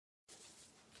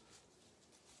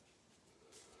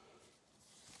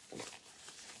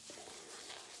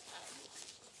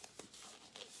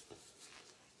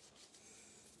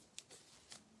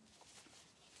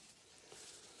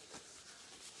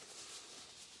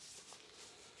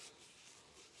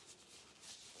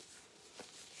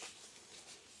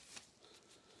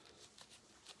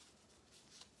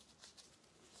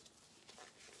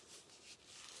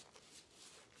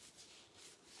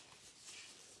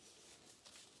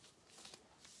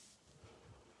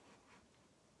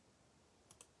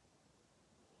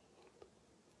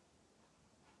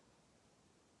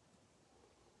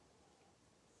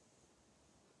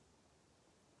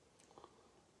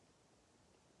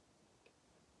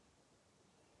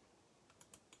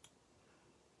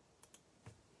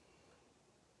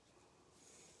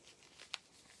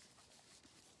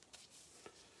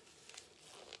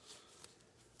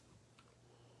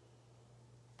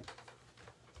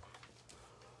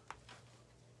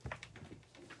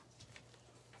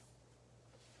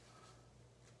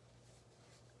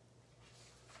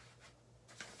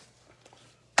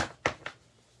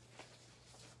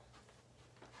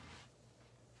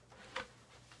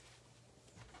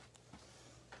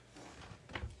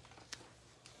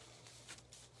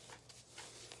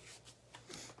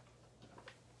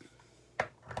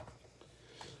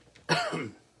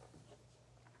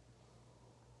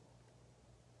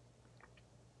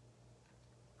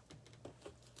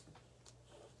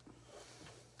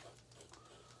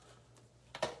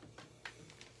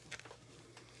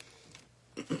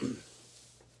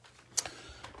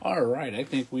All right, I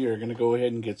think we are going to go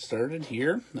ahead and get started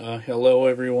here. Hello,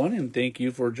 everyone, and thank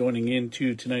you for joining in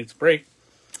to tonight's break.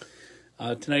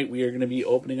 Tonight we are going to be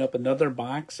opening up another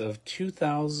box of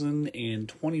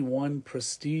 2021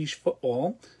 Prestige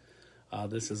Football.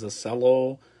 This is a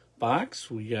Cello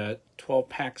box. We got 12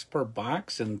 packs per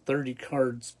box and 30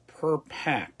 cards per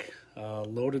pack.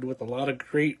 Loaded with a lot of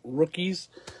great rookies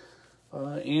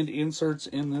and inserts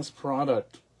in this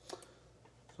product.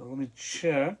 So let me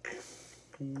check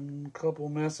a couple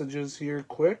messages here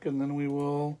quick, and then we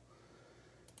will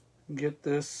get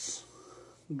this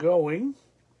going.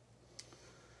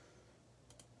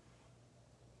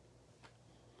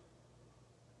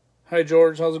 Hi,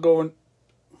 George. How's it going?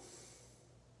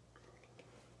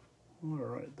 All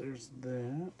right, there's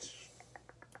that.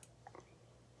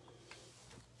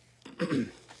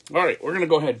 All right, we're going to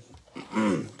go ahead.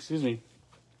 Excuse me.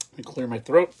 Let me clear my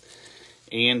throat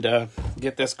and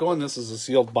get this going. This is a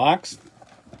sealed box.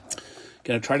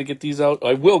 Going to try to get these out.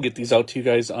 I will get these out to you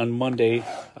guys on Monday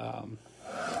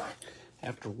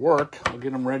after work. I'll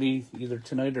get them ready either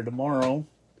tonight or tomorrow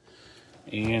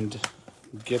and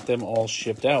get them all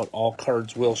shipped out. All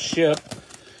cards will ship,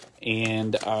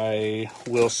 and I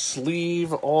will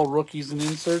sleeve all rookies and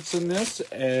inserts in this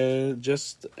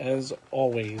just as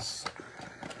always.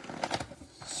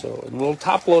 So, and we'll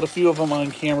top load a few of them on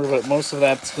camera, but most of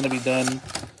that's going to be done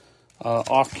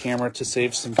off camera to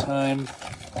save some time.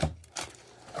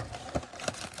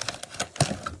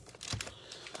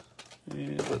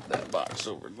 And put that box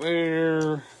over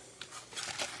there.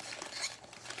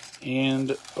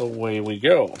 And away we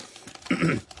go.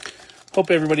 Hope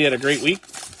everybody had a great week.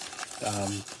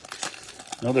 I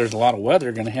know there's a lot of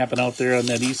weather going to happen out there on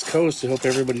that East Coast. I hope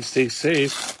everybody stays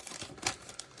safe.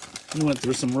 We went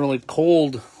through some really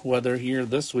cold weather here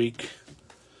this week,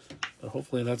 but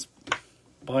hopefully that's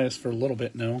by us for a little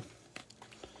bit now.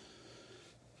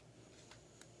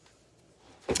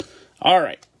 All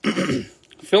right.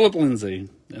 Philip Lindsay,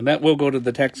 and that will go to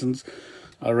the Texans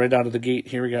right out of the gate.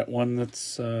 Here we got one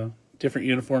that's different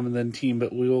uniform than team,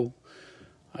 but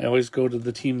I always go to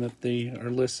the team that they are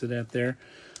listed at there.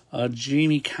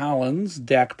 Jamie Collins,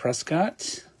 Dak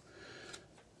Prescott,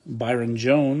 Byron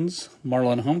Jones,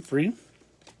 Marlon Humphrey,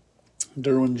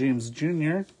 Derwin James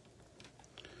Jr.,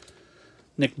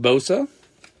 Nick Bosa,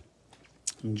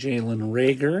 Jalen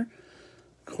Reagor,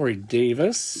 Corey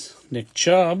Davis, Nick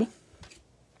Chubb.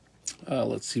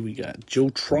 Let's see, we got Joe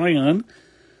Tryon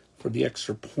for the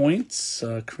extra points,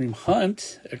 Kareem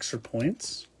Hunt, extra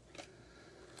points,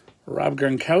 Rob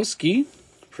Gronkowski,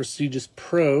 Prestigious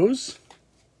Pros,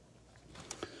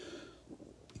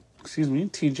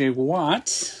 TJ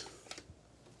Watt,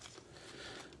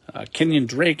 Kenyon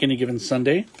Drake, any given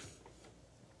Sunday.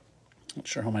 Not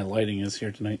sure how my lighting is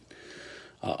here tonight.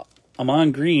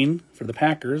 Amon Green for the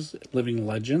Packers, Living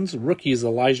Legends. Rookies,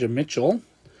 Elijah Mitchell,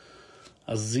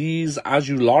 Azeez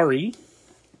Ojulari,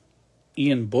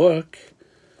 Ian Book,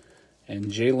 and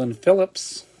Jalen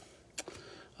Phillips.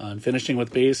 And finishing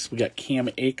with base, we got Cam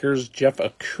Akers, Jeff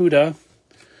Okudah,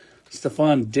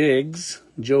 Stephon Diggs,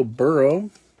 Joe Burrow,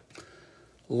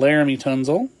 Laramie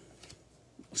Tunzel,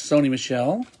 Sony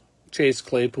Michel, Chase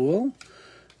Claypool,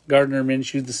 Gardner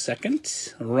Minshew II,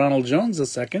 Ronald Jones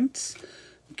II,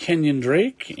 Kenyon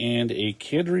Drake, and a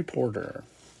Kid Reporter.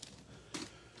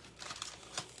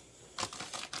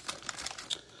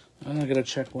 I gotta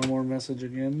check one more message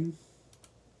again.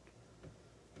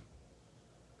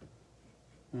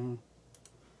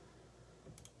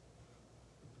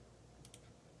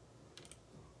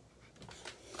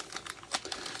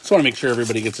 Just want to make sure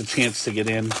everybody gets a chance to get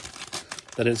in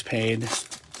that is paid.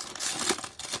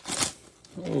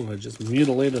 Oh, I just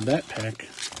mutilated that pack.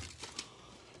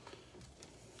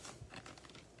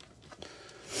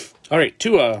 All right,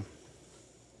 Tua,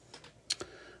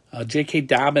 J.K.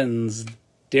 Dobbins,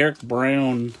 Derek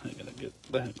Brown. I gotta get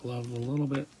that glove a little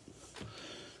bit.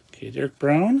 Okay, Derek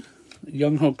Brown,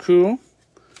 Young Hoku,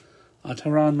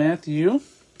 Tyrann Mathieu,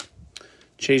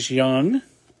 Chase Young,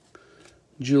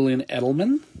 Julian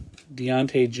Edelman,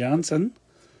 Deontay Johnson,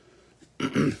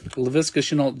 Laviska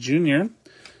Shenault Jr.,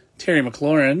 Terry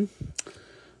McLaurin,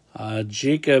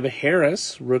 Jacob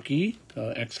Harris, rookie,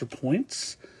 extra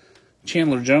points,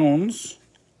 Chandler Jones,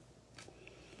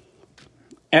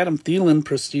 Adam Thielen,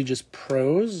 Prestigious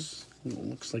Pros.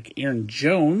 Looks like Aaron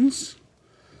Jones,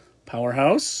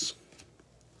 Powerhouse.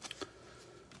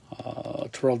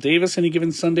 Terrell Davis, any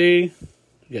given Sunday.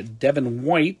 We got Devin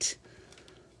White.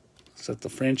 Is that the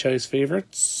franchise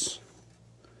favorites?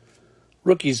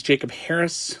 Rookies, Jacob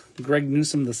Harris, Greg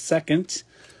Newsome II,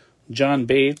 John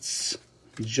Bates,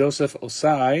 Joseph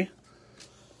Osai.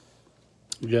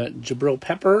 We got Jabril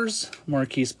Peppers,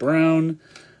 Marquise Brown,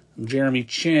 Jeremy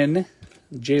Chin,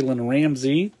 Jalen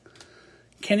Ramsey,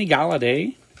 Kenny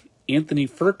Galladay, Anthony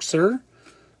Firkser,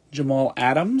 Jamal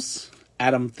Adams,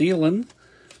 Adam Thielen,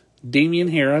 Damian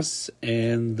Harris,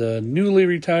 and the newly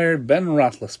retired Ben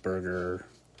Roethlisberger.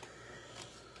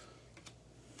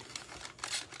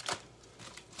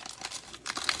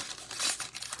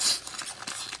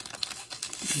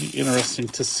 Be interesting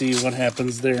to see what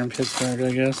happens there in Pittsburgh,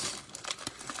 I guess.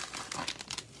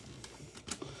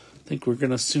 I think we're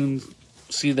going to soon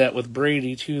see that with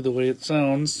Brady, too, the way it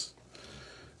sounds.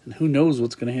 And who knows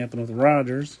what's going to happen with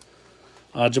Rodgers.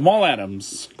 Jamal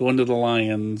Adams going to the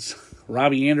Lions.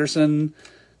 Robbie Anderson,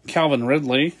 Calvin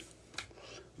Ridley,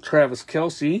 Travis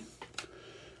Kelce,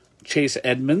 Chase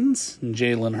Edmonds,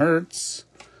 Jalen Hurts,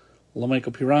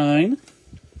 LaMichael Pirine,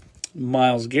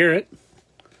 Myles Garrett,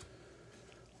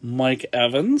 Mike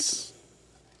Evans,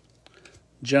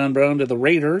 John Brown to the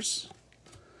Raiders.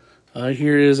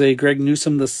 Here is a Greg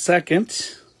Newsome II,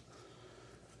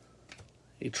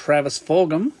 a Travis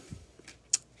Fulgham,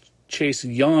 Chase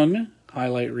Young,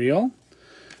 highlight reel,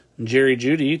 Jerry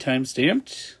Jeudy,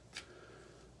 time-stamped,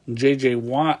 J.J.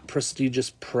 Watt, prestigious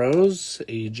pros,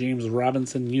 a James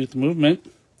Robinson youth movement,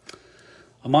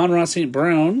 Amon-Ra St.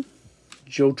 Brown,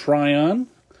 Joe Tryon,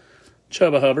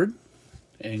 Chuba Hubbard,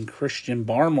 and Christian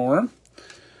Barmore.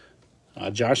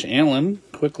 Josh Allen,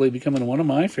 quickly becoming one of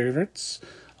my favorites.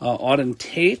 Auden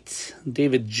Tate,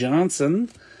 David Johnson,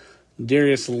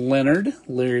 Darius Leonard,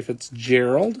 Larry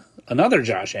Fitzgerald, another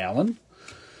Josh Allen,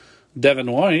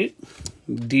 Devin White,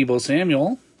 Deebo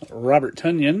Samuel, Robert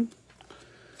Tonyan,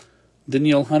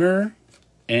 Danielle Hunter,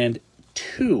 and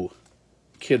 2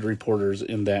 kid reporters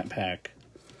in that pack.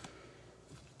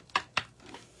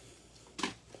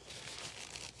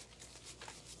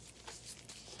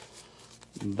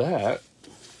 That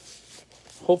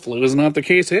hopefully was not the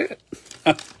case hit.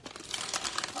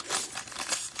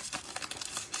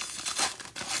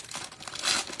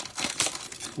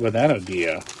 With that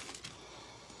idea.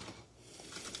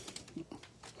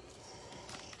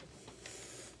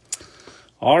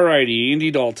 Alrighty, Andy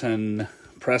Dalton,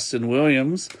 Preston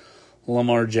Williams,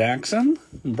 Lamar Jackson,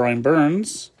 Brian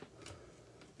Burns,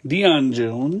 Deion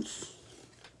Jones,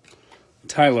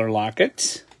 Tyler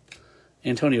Lockett,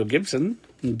 Antonio Gibson,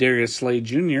 Darius Slade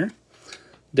Jr.,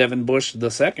 Devin Bush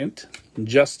II,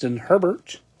 Justin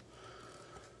Herbert.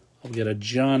 I'll get a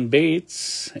John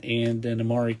Bates and an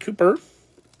Amari Cooper.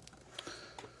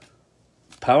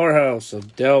 Powerhouse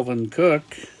of Dalvin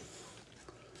Cook.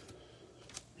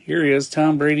 Here he is,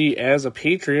 Tom Brady as a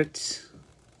Patriot.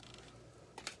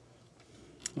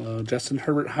 Justin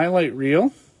Herbert highlight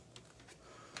reel.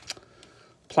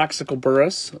 Plaxico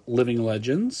Burress, Living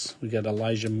Legends. We got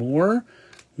Elijah Moore,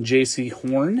 J.C.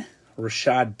 Horn,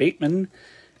 Rashad Bateman,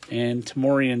 and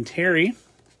Tamorian Terry.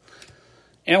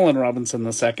 Allen Robinson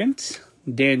II,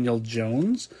 Daniel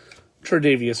Jones,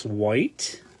 Tre'Davious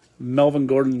White, Melvin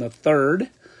Gordon III,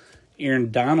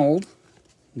 Aaron Donald,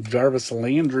 Jarvis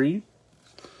Landry,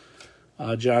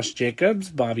 Josh Jacobs,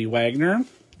 Bobby Wagner,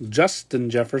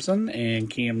 Justin Jefferson, and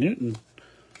Cam Newton.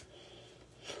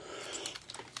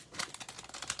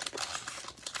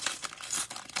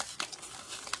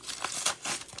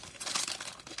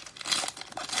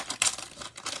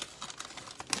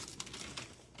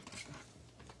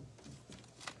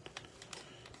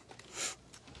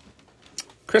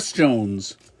 Chris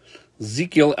Jones,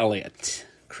 Ezekiel Elliott,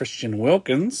 Christian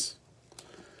Wilkins,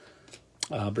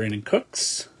 Brandon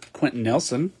Cooks, Quentin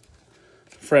Nelson,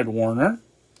 Fred Warner,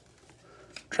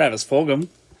 Travis Fulgham,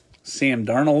 Sam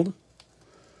Darnold,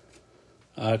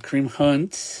 Kareem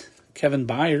Hunt, Kevin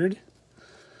Byard,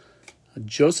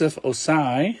 Joseph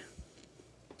Osai,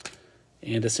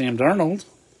 and a Sam Darnold,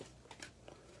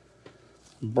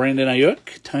 Brandon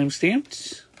Ayuk,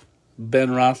 time-stamped, Ben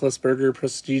Roethlisberger,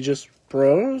 prestigious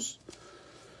pros,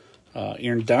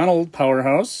 Aaron Donald,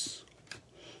 powerhouse.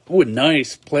 Ooh,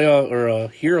 nice playoff or a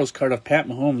heroes card of Pat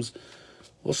Mahomes.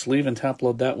 We'll sleeve and top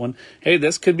load that one. Hey,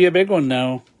 this could be a big one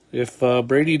now if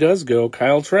Brady does go.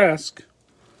 Kyle Trask,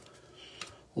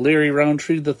 Larry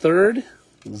Roundtree III,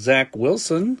 Zach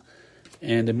Wilson,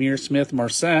 and Amir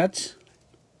Smith-Marset,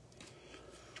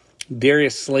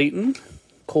 Darius Slayton,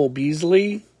 Cole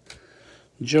Beasley,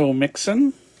 Joe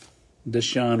Mixon,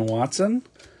 Deshaun Watson,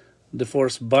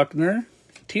 DeForest Buckner,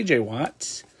 T.J.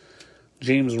 Watt,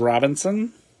 James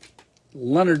Robinson,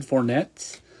 Leonard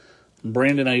Fournette,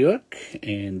 Brandon Ayuk,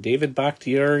 and David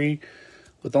Bakhtiari,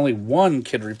 with only 1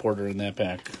 kid reporter in that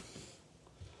pack.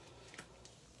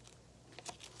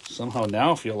 Somehow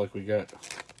now feel like we got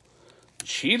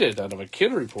cheated out of a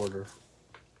kid reporter.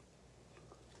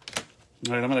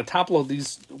 All right, I'm going to top load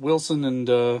these Wilson and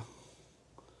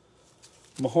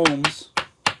Mahomes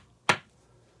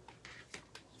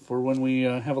for when we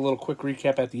have a little quick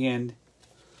recap at the end.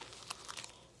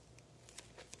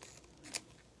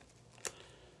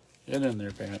 Get in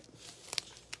there, Pat.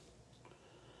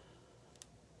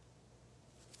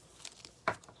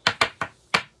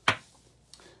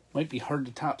 Might be hard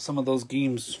to top some of those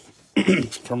games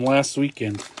from last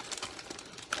weekend.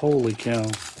 Holy cow.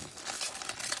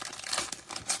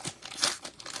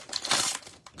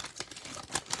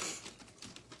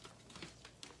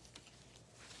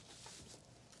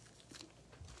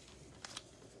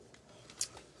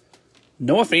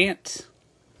 Noah Fant.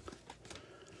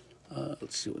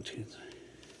 Let's see what he's...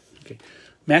 Okay.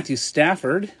 Matthew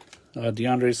Stafford.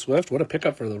 DeAndre Swift. What a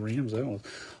pickup for the Rams that was.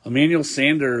 Emmanuel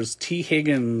Sanders. T.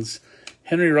 Higgins.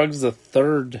 Henry Ruggs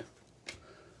III.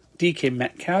 DK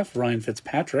Metcalf. Ryan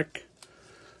Fitzpatrick.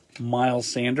 Miles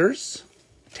Sanders.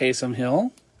 Taysom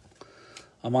Hill.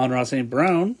 Amon-Ra St.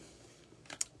 Brown.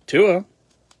 Tua.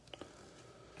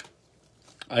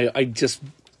 I just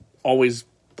always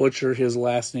butcher his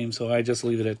last name, so I just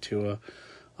leave it at Tua.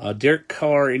 Derek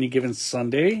Carr, Any Given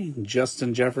Sunday.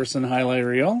 Justin Jefferson, highlight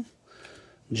reel.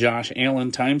 Josh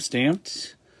Allen,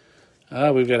 time-stamped.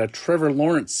 We've got a Trevor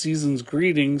Lawrence season's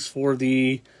greetings for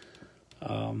the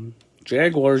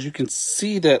Jaguars. You can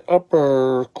see that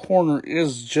upper corner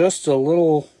is just a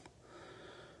little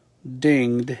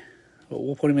dinged, but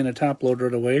we'll put him in a top load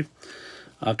right away.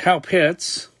 Kyle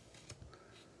Pitts.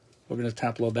 We're going to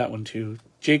top load that one too.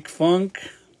 Jake Funk.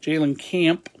 Jalen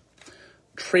Camp,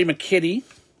 Trey McKitty,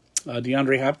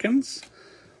 DeAndre Hopkins,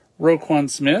 Roquan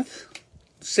Smith,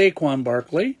 Saquon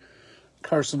Barkley,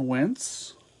 Carson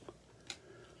Wentz,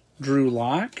 Drew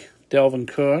Lock, Delvin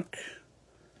Cook,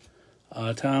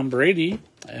 Tom Brady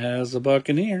as a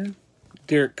Buccaneer,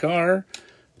 Derek Carr,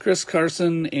 Chris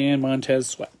Carson, and Montez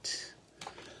Sweat.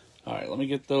 All right, let me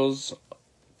get those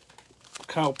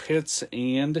Kyle Pitts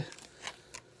and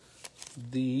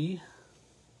the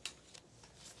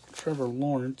Trevor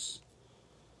Lawrence.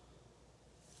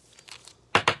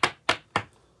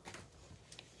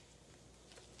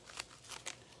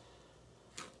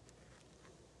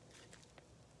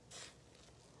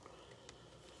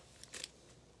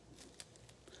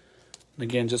 And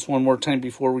again, just one more time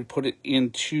before we put it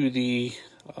into the,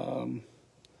 you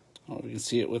can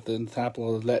see it within the top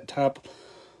of that top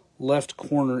left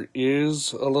corner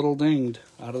is a little dinged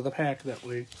out of the pack that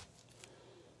way.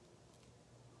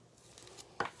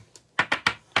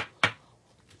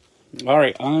 All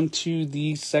right, on to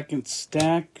the second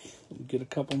stack. Get a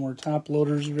couple more top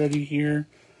loaders ready here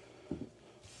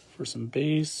for some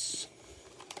base.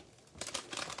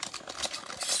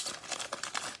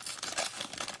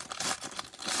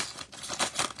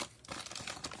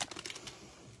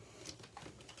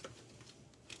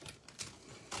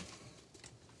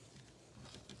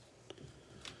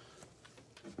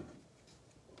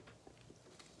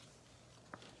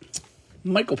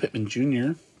 Michael Pittman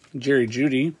Jr., Jerry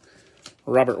Jeudy,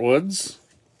 Robert Woods,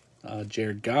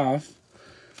 Jared Goff,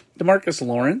 DeMarcus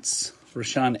Lawrence,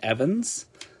 Rashaan Evans,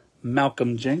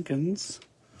 Malcolm Jenkins,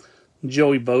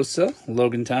 Joey Bosa,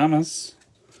 Logan Thomas,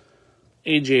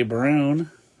 A.J.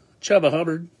 Brown, Chuba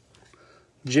Hubbard,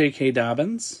 J.K.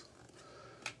 Dobbins.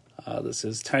 This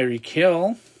is Tyreek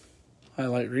Hill,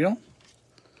 highlight reel.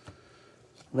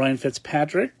 Ryan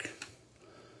Fitzpatrick.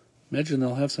 Imagine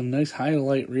they'll have some nice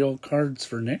highlight reel cards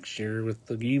for next year with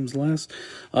the games last.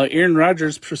 Aaron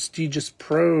Rodgers, Prestigious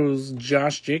Pros.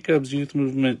 Josh Jacobs, Youth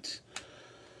Movement.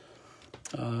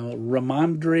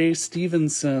 Ramondre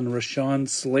Stevenson, Rashawn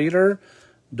Slater,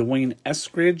 Dwayne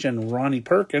Eskridge, and Ronnie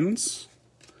Perkins.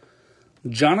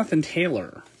 Jonathan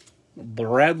Taylor,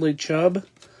 Bradley Chubb,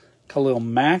 Khalil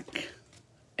Mack,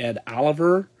 Ed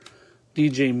Oliver,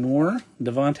 DJ Moore,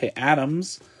 Devontae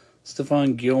Adams,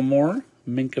 Stephon Gilmore,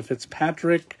 Minka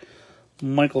Fitzpatrick,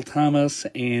 Michael Thomas,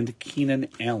 and Keenan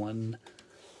Allen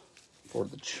for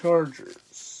the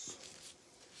Chargers.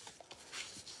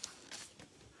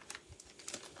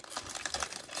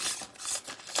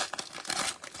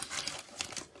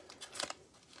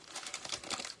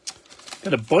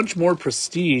 Got a bunch more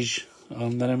Prestige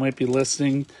that I might be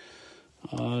listing.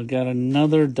 Got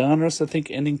another Donruss, I think,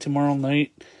 ending tomorrow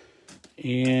night.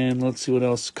 And let's see what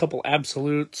else. A couple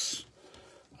Absolutes.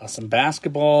 Some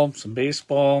basketball, some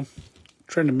baseball.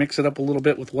 Trying to mix it up a little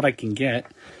bit with what I can get.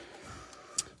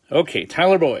 Okay,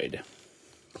 Tyler Boyd.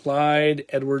 Clyde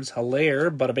Edwards-Helaire,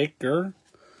 Budda Baker.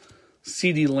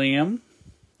 CeeDee Lamb.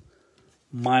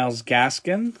 Myles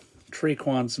Gaskin.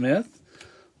 Traquan Smith.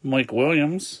 Mike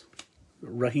Williams.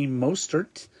 Raheem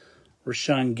Mostert.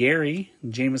 Rashawn Gary.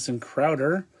 Jamison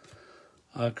Crowder.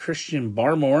 Christian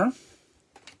Barmore.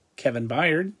 Kevin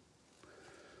Byard.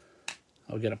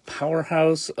 I'll get a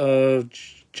powerhouse of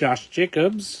Josh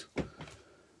Jacobs.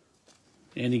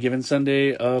 Any Given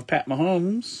Sunday of Pat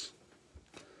Mahomes.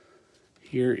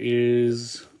 Here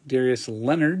is Darius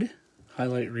Leonard,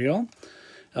 highlight reel.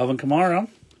 Alvin Kamara,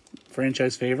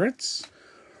 franchise favorites.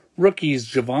 Rookies,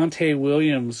 Javonte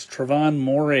Williams, Trevon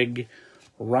Moehrig,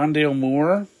 Rondale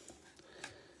Moore,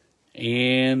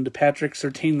 and Patrick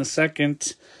Surtain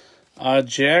II.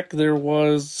 Jack, there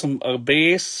was a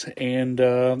base and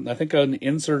I think an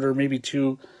insert or maybe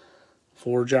two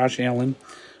for Josh Allen.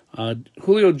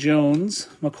 Julio Jones,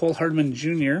 McCole Hardman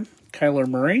Jr., Kyler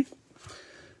Murray,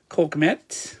 Cole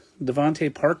Kmet,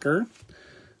 Devontae Parker,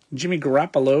 Jimmy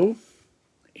Garoppolo,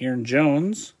 Aaron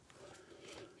Jones,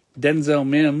 Denzel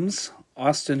Mims,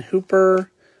 Austin Hooper,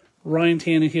 Ryan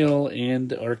Tannehill,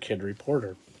 and our kid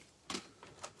reporter.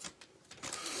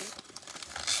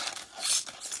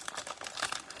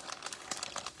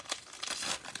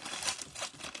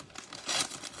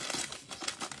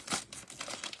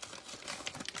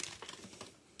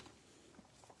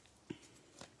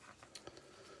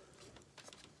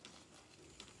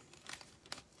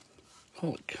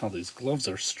 Holy cow, these gloves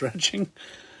are stretching.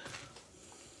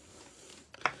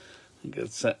 I think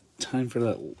it's that time for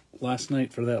that last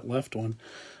night for that left one.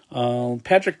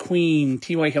 Patrick Queen,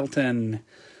 T.Y. Hilton,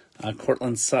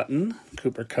 Cortland Sutton,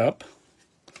 Cooper Kupp,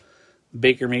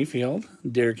 Baker Mayfield,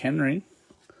 Derrick Henry,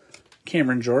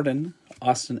 Cameron Jordan,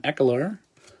 Austin Eckler,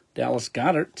 Dallas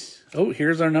Goedert. Oh,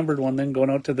 here's our numbered one then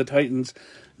going out to the Titans.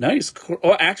 Nice.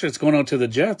 Oh, actually, it's going out to the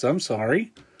Jets. I'm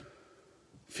sorry.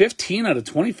 15 out of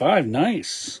 25.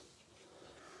 Nice.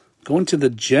 Going to the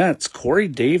Jets, Corey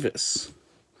Davis.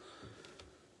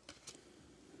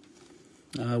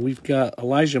 We've got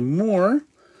Elijah Moore,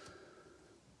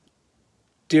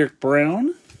 Derek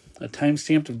Brown, a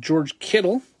timestamp of George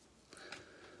Kittle,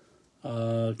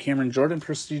 Cameron Jordan,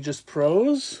 Prestigious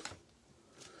Pros,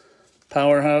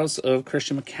 Powerhouse of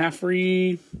Christian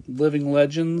McCaffrey, Living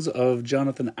Legends of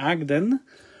Jonathan Ogden,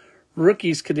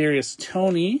 Rookies Kadarius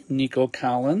Toney, Nico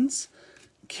Collins,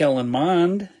 Kellen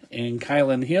Mond, and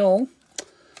Kylan Hill.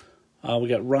 We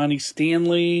got Ronnie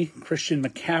Stanley, Christian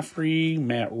McCaffrey,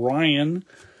 Matt Ryan,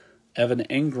 Evan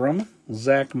Engram,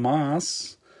 Zach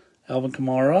Moss, Alvin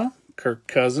Kamara, Kirk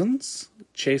Cousins,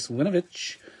 Chase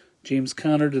Winovich, James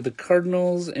Conner to the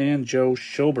Cardinals, and Joe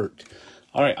Schobert.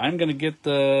 All right, I'm going to get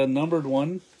the numbered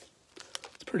one.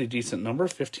 It's a pretty decent number,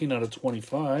 15 out of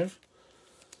 25.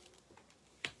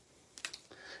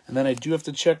 And then I do have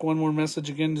to check one more message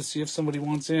again to see if somebody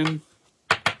wants in.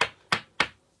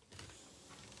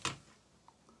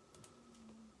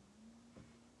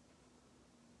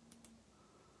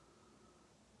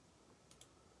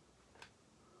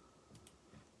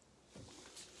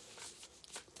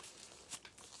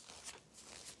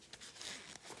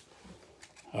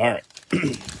 All right.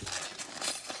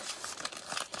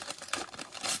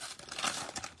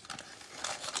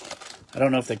 I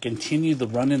don't know if they continue the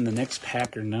run in the next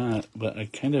pack or not, but I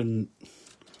kind of,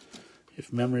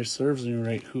 if memory serves me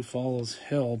right, Who Follows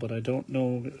Hill, but I don't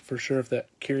know for sure if that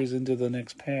carries into the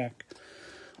next pack.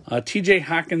 T.J.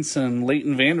 Hawkinson,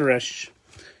 Leighton Vander Esch,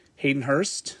 Hayden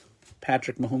Hurst,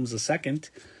 Patrick Mahomes II,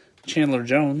 Chandler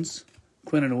Jones,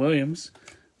 Quinnen Williams,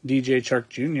 DJ Chark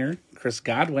Jr., Chris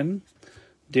Godwin,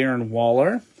 Darren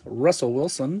Waller, Russell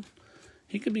Wilson.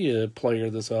 He could be a player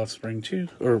this offspring too,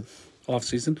 or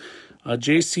offseason.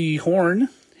 J.C. Horn,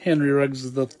 Henry Ruggs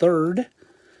III,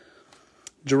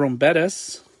 Jerome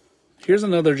Bettis. Here's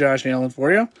another Josh Allen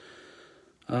for you.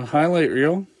 Highlight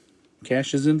reel.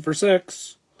 Cash is in for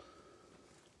 6.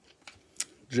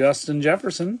 Justin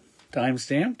Jefferson,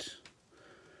 time-stamped.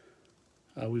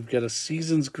 We've got a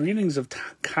season's greetings of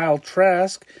Kyle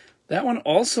Trask. That one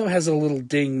also has a little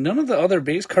ding. None of the other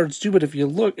base cards do, but if you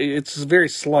look, it's very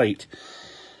slight.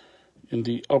 In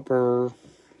the upper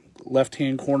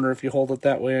left-hand corner, if you hold it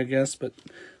that way, I guess, but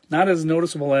not as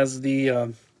noticeable as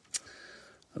the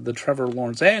Trevor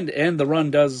Lawrence. And the run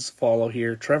does follow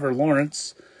here. Trevor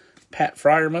Lawrence, Pat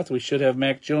Freiermuth. We should have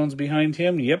Mac Jones behind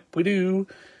him. Yep, we do.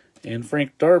 And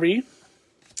Frank Darby.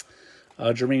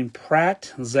 Jermaine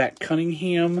Pratt, Zach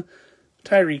Cunningham,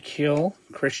 Tyreek Hill,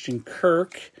 Christian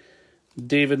Kirk,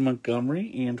 David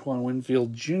Montgomery, Antoine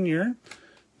Winfield Jr.,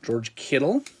 George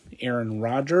Kittle, Aaron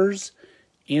Rodgers,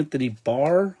 Anthony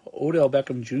Barr, Odell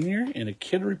Beckham Jr., and a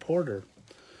kid reporter.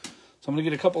 So I'm going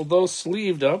to get a couple of those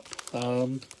sleeved up.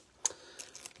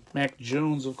 Mac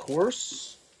Jones, of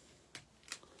course.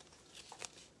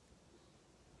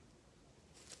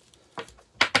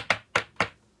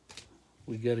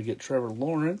 We got to get Trevor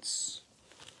Lawrence.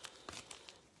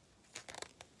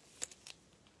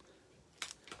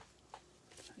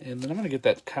 And then I'm going to get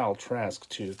that Kyle Trask,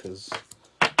 too, because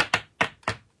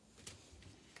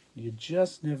You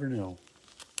just never know.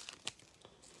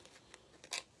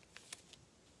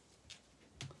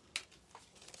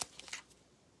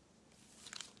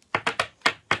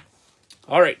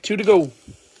 All right, 2 to go.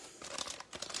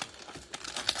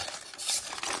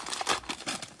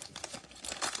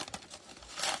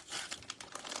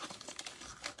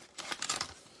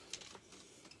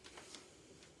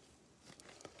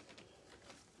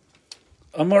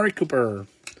 Amari Cooper,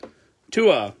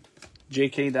 Tua,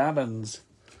 J.K. Dobbins,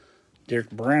 Derek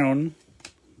Brown,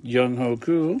 Young Ho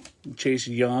Koo, Chase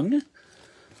Young,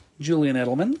 Julian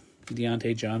Edelman,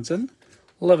 Deontay Johnson,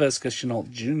 Laviska Shenault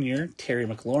Jr., Terry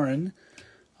McLaurin,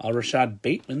 Rashad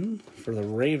Bateman for the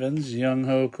Ravens, Young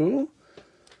Ho Koo.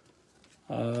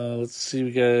 Let's see,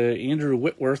 we got Andrew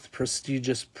Whitworth,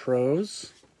 Prestigious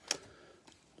Pros,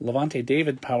 Levante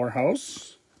David,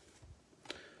 Powerhouse.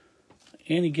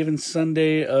 Any Given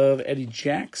Sunday of Eddie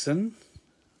Jackson.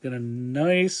 Got a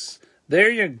nice... There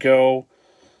you go.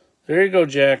 There you go,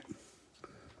 Jack.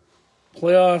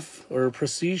 Playoff or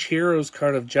Prestige Heroes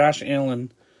card of Josh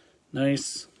Allen.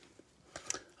 Nice.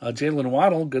 Jalen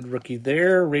Waddle, good rookie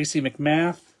there. Racy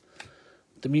McMath.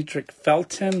 Demetric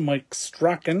Felton. Mike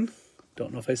Strachan.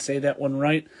 Don't know if I say that one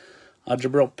right.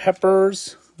 Jabril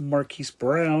Peppers. Marquise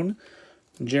Brown.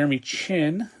 Jeremy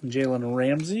Chin. Jalen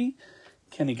Ramsey.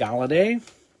 Kenny Galladay,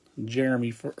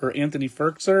 Anthony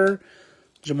Ferkser,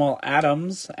 Jamal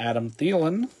Adams, Adam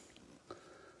Thielen,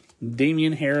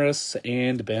 Damian Harris,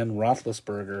 and Ben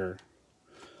Roethlisberger.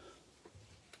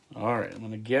 All right, I'm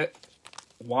going to get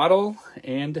Waddle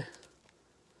and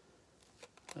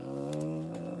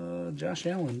Josh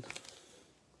Allen.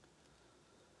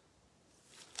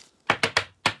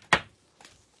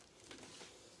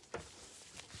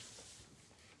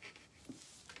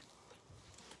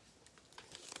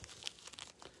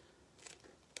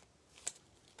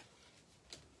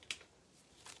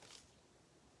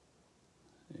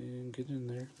 And get in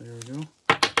there. There we go.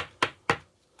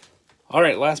 All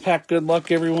right, last pack. Good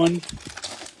luck, everyone.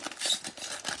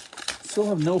 Still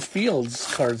have no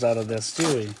Fields cards out of this,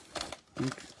 do we?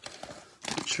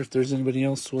 Not sure if there's anybody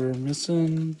else we're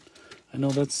missing. I know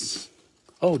that's...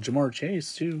 Oh, Jamar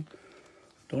Chase, too.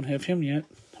 Don't have him yet.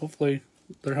 Hopefully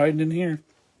they're hiding in here.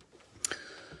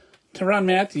 Tyrann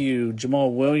Mathieu,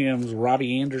 Jamal Williams,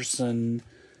 Robbie Anderson,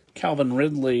 Calvin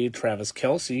Ridley, Travis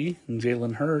Kelce,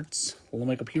 Jalen Hurts,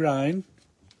 Lamicka Pirine,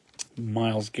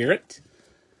 Myles Garrett,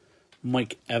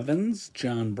 Mike Evans,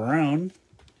 John Brown,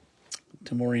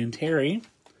 Tamorian Terry,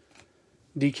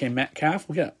 DK Metcalf.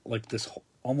 We got like this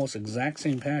almost exact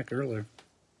same pack earlier.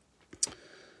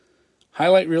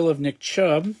 Highlight reel of Nick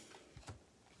Chubb,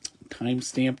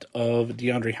 time-stamped of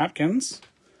DeAndre Hopkins,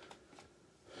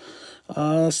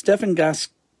 Stephen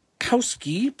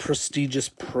Gostkowski, Prestigious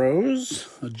Pros,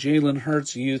 a Jalen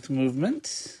Hurts Youth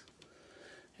Movement,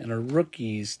 and our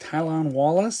rookies, Tylan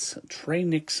Wallace, Trey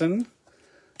Nixon,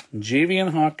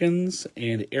 Javian Hawkins,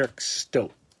 and Eric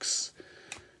Stokes.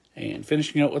 And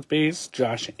finishing out with base,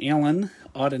 Josh Allen,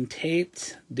 Auden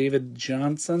Tate, David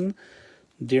Johnson,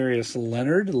 Darius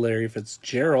Leonard, Larry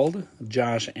Fitzgerald,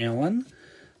 Josh Allen,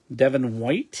 Devin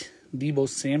White, Deebo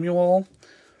Samuel,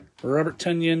 Robert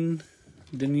Tonyan,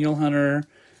 Danielle Hunter,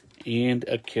 and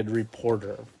a Kid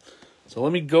Reporter. So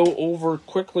let me go over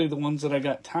quickly the ones that I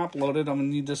got top loaded. I'm gonna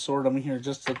need to sort them here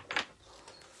just a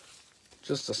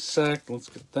sec. Let's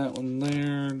get that one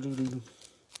there.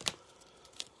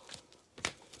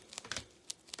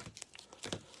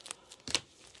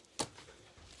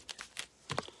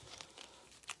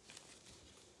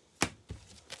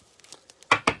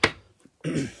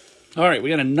 All right, we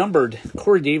got a numbered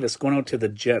Corey Davis going out to the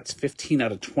Jets, 15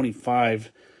 out of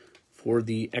 25 for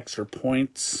the extra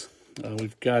points.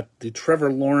 We've got the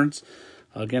Trevor Lawrence.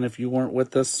 Again, if you weren't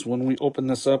with us when we opened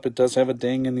this up, it does have a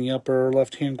ding in the upper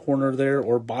left-hand corner there,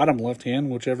 or bottom left-hand,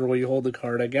 whichever way you hold the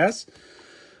card, I guess.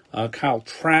 Kyle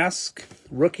Trask.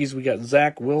 Rookies, we got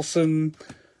Zach Wilson,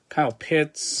 Kyle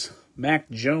Pitts, Mac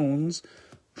Jones,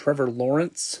 Trevor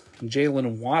Lawrence,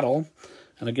 Jalen Waddle.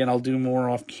 And again, I'll do more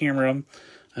off camera.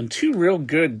 And two real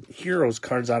good Heroes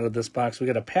cards out of this box. We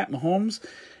got a Pat Mahomes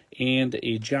and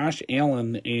a Josh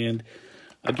Allen. And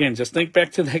again, just think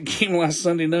back to that game last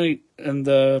Sunday night and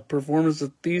the performance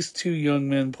that these two young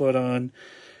men put on.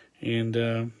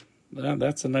 And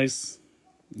that's a nice,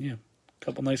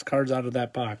 couple nice cards out of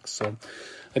that box. So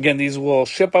again, these will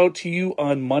ship out to you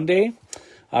on Monday.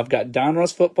 I've got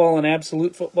Donruss Football and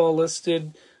Absolute Football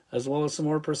listed, as well as some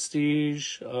more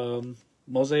Prestige,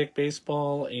 Mosaic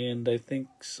Baseball, and I think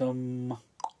some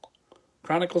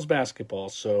Chronicles Basketball.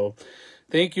 So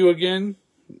thank you again.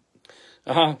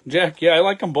 Jack, yeah, I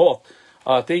like them both.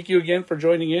 Thank you again for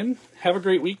joining in. Have a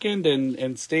great weekend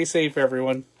and stay safe,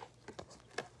 everyone.